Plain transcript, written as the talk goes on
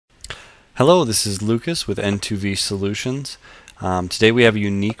Hello, this is Lucas with N2V Solutions. Today we have a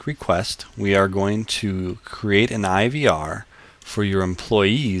unique request. We are going to create an IVR for your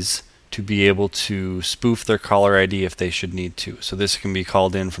employees to be able to spoof their caller ID if they should need to. So this can be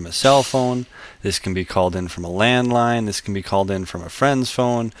called in from a cell phone, this can be called in from a landline, this can be called in from a friend's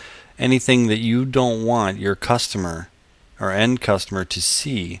phone, anything that you don't want your customer or end customer to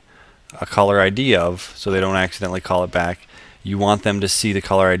see a caller ID of so they don't accidentally call it back. You want them to see the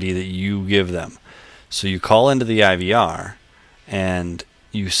caller ID that you give them. So you call into the IVR and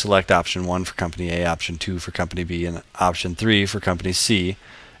you select option 1 for company A, option 2 for company B, and option 3 for company C.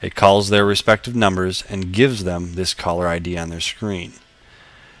 It calls their respective numbers and gives them this caller ID on their screen.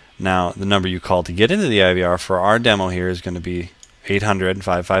 Now the number you call to get into the IVR for our demo here is going to be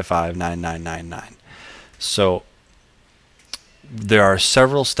 800-555-9999. So there are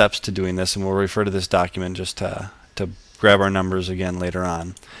several steps to doing this, and we'll refer to this document just to grab our numbers again later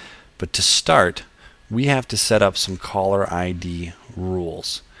on. But to start, we have to set up some caller ID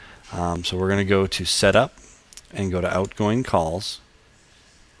rules. So we're going to go to Setup and go to Outgoing Calls.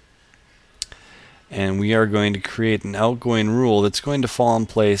 And we are going to create an outgoing rule that's going to fall in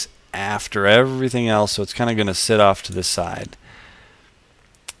place after everything else, so it's kind of going to sit off to the side.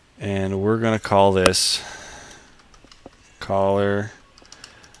 And we're going to call this caller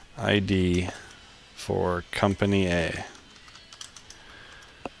ID for company A.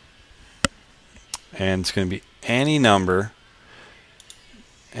 And it's going to be any number,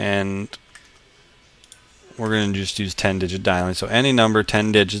 and we're going to just use 10-digit dialing. So any number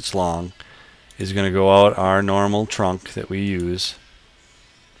 10 digits long is going to go out our normal trunk that we use,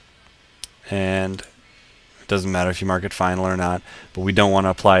 and it doesn't matter if you mark it final or not, but we don't want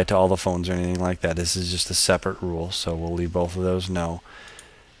to apply it to all the phones or anything like that. This is just a separate rule, so we'll leave both of those no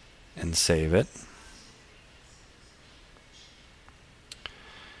and save it.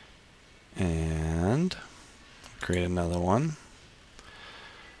 And create another one.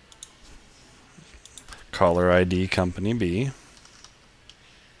 Caller ID company B.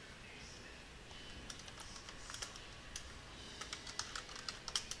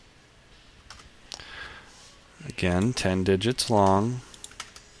 Again, 10 digits long.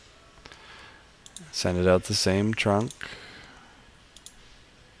 Send it out the same trunk.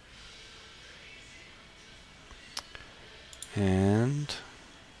 And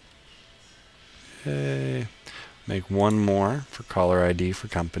make one more for caller ID for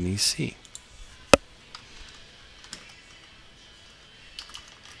company C.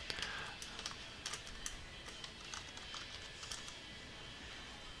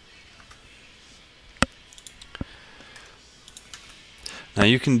 Now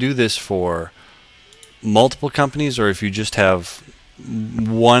you can do this for multiple companies, or if you just have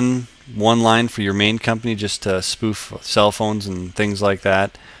one line for your main company just to spoof cell phones and things like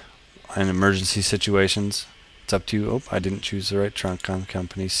that in emergency situations. It's up to you. Oh, I didn't choose the right trunk on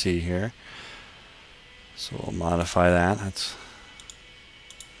company C here. So we'll modify that. Let's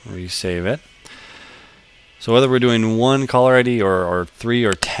resave it. So whether we're doing one caller ID or 3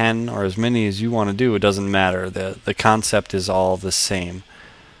 or 10 or as many as you want to do, it doesn't matter. The concept is all the same.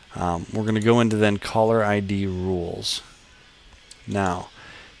 We're going to go into then caller ID rules. Now,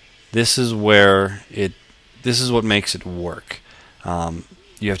 this is where this is what makes it work.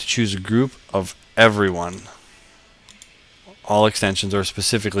 You have to choose a group of everyone, all extensions, or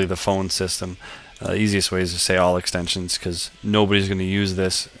specifically the phone system. The easiest way is to say all extensions, because nobody's going to use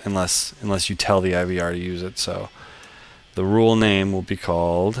this unless you tell the IVR to use it. So the rule name will be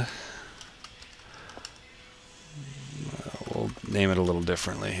called, we'll name it a little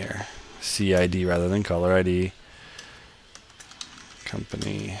differently here, CID rather than caller ID.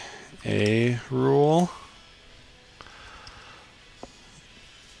 Company A rule.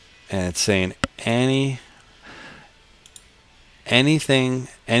 And it's saying any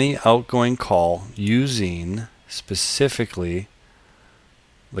outgoing call using specifically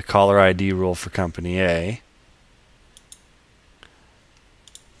the caller ID rule for company A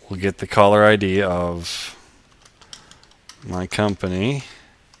will get the caller ID of my company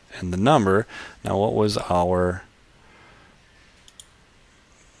and the number. Now what was our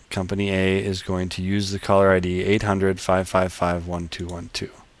company A is going to use the caller ID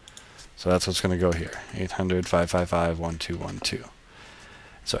 800-555-1212. So that's what's going to go here, 800-555-1212.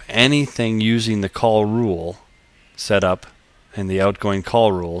 So anything using the call rule set up in the outgoing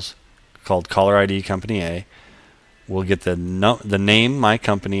call rules called caller ID company A will get the name, my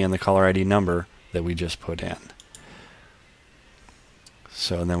company, and the caller ID number that we just put in.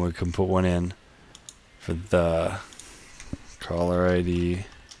 So then we can put one in for the caller ID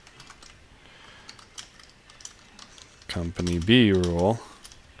company B rule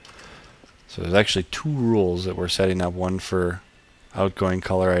So there's actually two rules that we're setting up, one for outgoing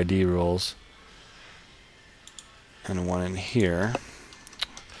caller ID rules and one in here.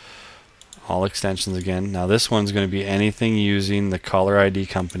 All extensions again. Now this one's going to be anything using the caller ID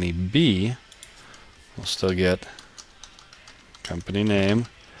company B. We'll still get company name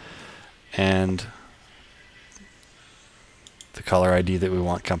and the caller ID that we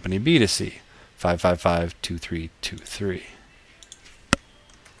want company B to see, 555-2323.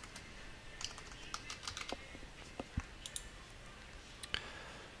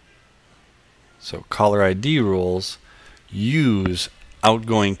 So caller ID rules use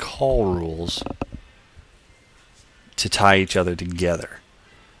outgoing call rules to tie each other together.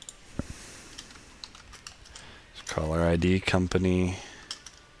 So caller ID company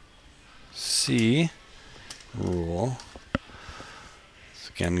C rule.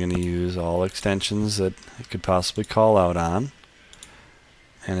 So again, I'm going to use all extensions that it could possibly call out on,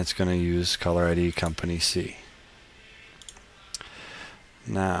 and it's going to use caller ID company C.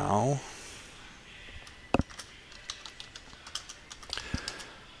 Now,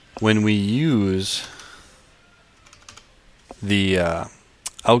 when we use the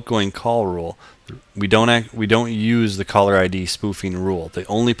outgoing call rule, we don't use the caller ID spoofing rule. The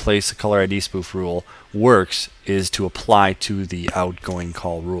only place the caller ID spoof rule works is to apply to the outgoing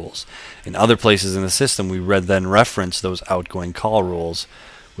call rules. In other places in the system, we then reference those outgoing call rules,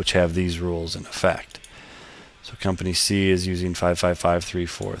 which have these rules in effect. So company C is using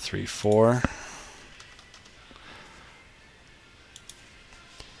 555-3434.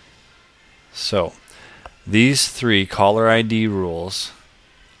 So these three caller ID rules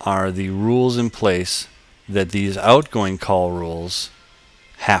are the rules in place that these outgoing call rules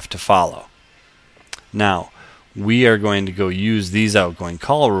have to follow. Now, we are going to go use these outgoing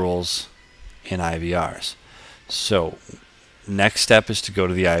call rules in IVRs. So next step is to go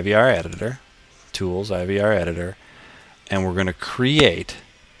to the IVR editor, Tools, IVR editor, and we're going to create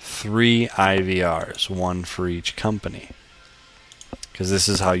 3 IVRs, one for each company, because this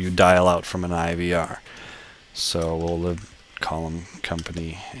is how you dial out from an IVR. So we'll call them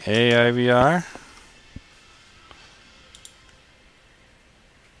company A IVR,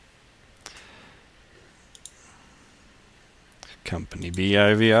 company B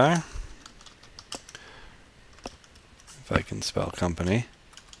IVR, if I can spell company,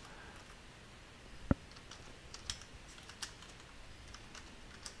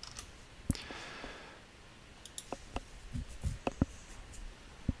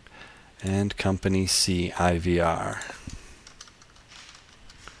 and company C IVR.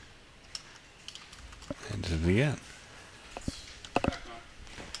 And do it again.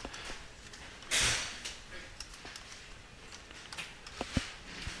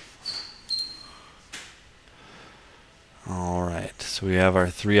 Alright, so we have our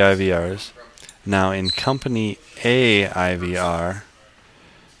 3 IVRs. Now in company A IVR,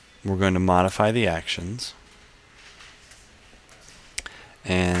 we're going to modify the actions,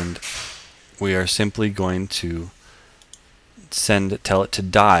 and we are simply going to tell it to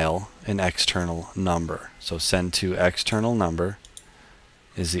dial an external number. So send to external number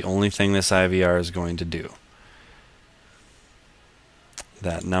is the only thing this IVR is going to do.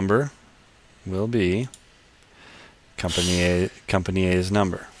 That number will be company A's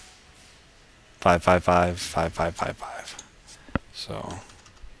number, 555-5555. So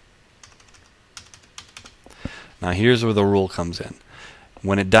now here's where the rule comes in.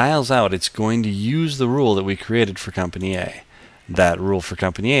 When it dials out, it's going to use the rule that we created for company A. That rule for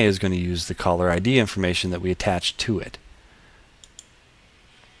company A is going to use the caller ID information that we attached to it.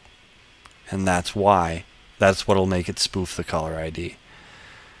 And that's what will make it spoof the caller ID.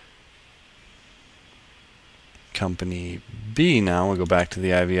 Company B now, we'll go back to the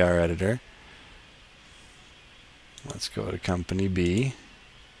IVR editor. Let's go to company B.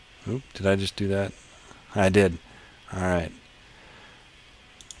 Oop, did I just do that? I did. Alright.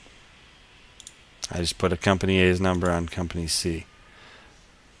 I just put a company A's number on company C.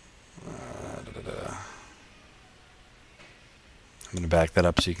 I'm going to back that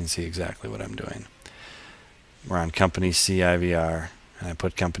up so you can see exactly what I'm doing. We're on company C IVR, and I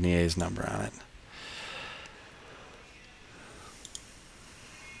put company A's number on it.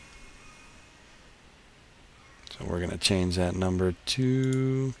 So we're going to change that number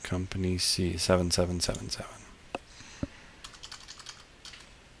to company C 7777.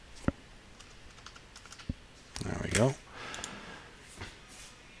 There we go.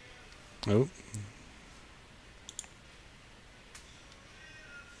 Oh.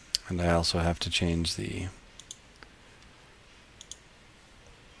 And I also have to change the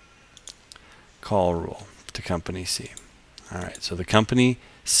call rule to company C. Alright, so the company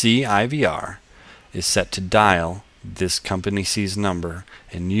C IVR is set to dial this company C's number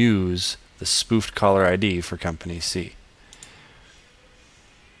and use the spoofed caller ID for company C.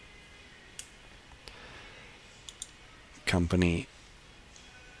 Company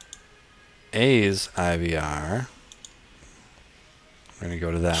A's IVR, we're going to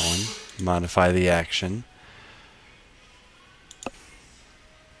go to that one, modify the action,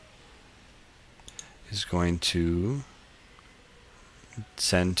 is going to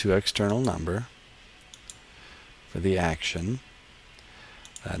send to external number for the action.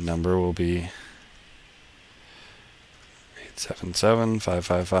 That number will be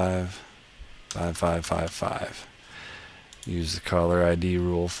 877-555-5555. Use the caller ID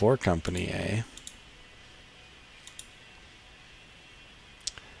rule for company A.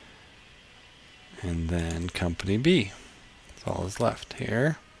 And then company B. That's all that's left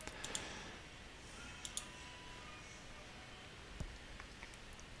here.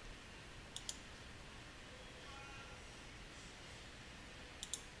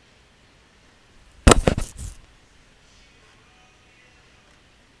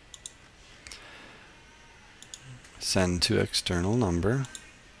 Send to external number.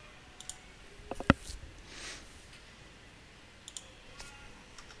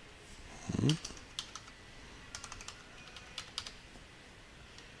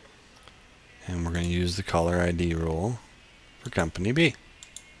 And we're going to use the caller ID rule for company B.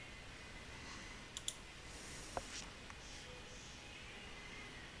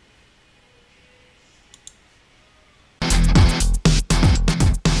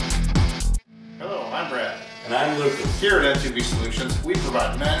 Hello, I'm Brad. And I'm Lucas. Here at N2V Solutions, we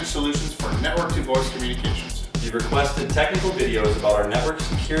provide managed solutions for network-to-voice communications. You've requested technical videos about our network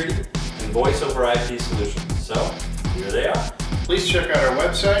security and voice over IP solutions. So, here they are. Please check out our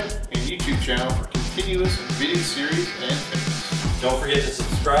website and YouTube channel for continuous video series and videos. Don't forget to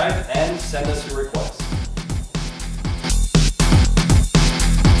subscribe and send us your requests.